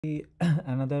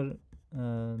Another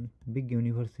big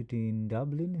university in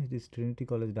Dublin, it is Trinity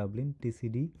College Dublin,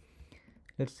 TCD.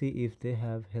 Let's see if they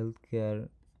have healthcare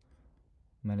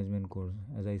management course.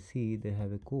 As I see, they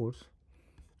have a course,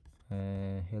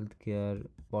 healthcare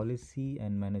policy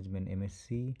and management,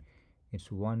 MSc.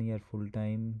 It's 1 year full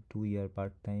time, 2 year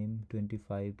part time,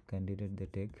 25 candidate they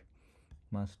take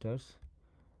masters.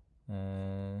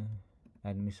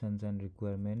 Admissions and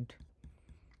requirement.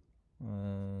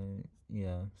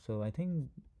 Yeah, so I think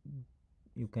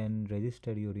you can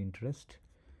register your interest.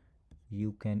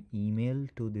 You can email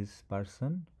to this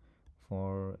person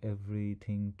for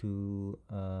everything to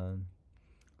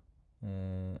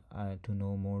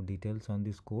know more details on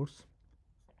this course.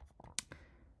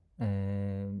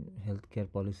 Healthcare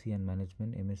policy and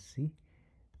management, MSc.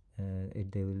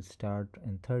 They will start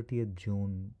on 30th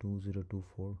June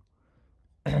 2024.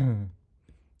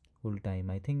 Full time.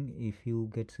 I think if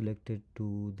you get selected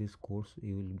to this course,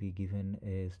 you will be given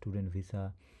a student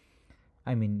visa.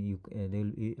 I mean, they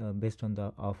will based on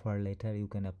the offer letter, you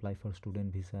can apply for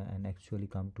student visa and actually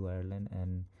come to Ireland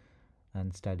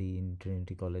and study in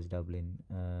Trinity College Dublin.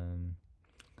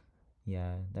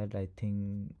 Yeah, that I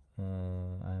think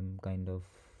I'm kind of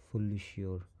fully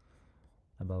sure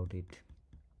about it.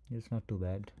 It's not too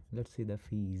bad. Let's see the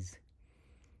fees.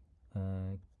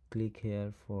 Click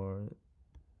here for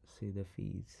see the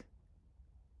fees.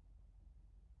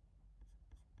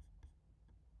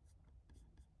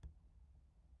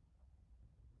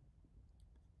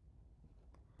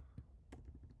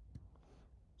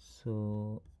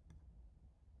 So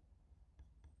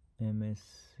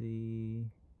MSc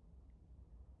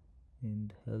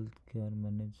in healthcare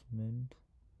management.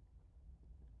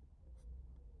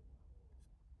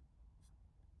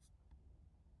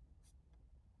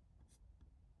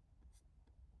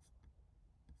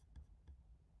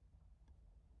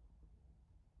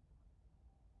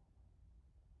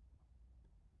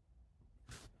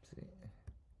 See.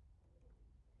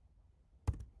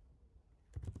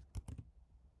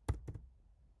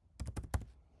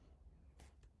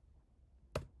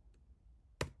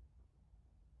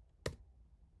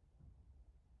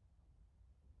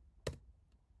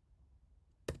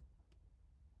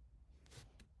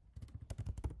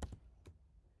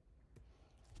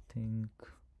 Think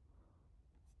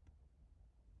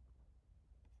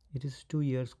it is 2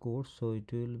 years course, so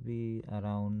it will be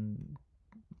around,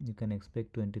 you can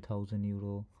expect 20,000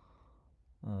 euro,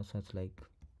 such like,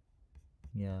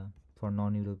 yeah, for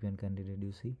non-European candidate.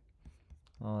 You see,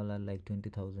 all are like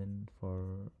 20,000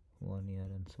 for 1 year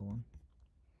and so on.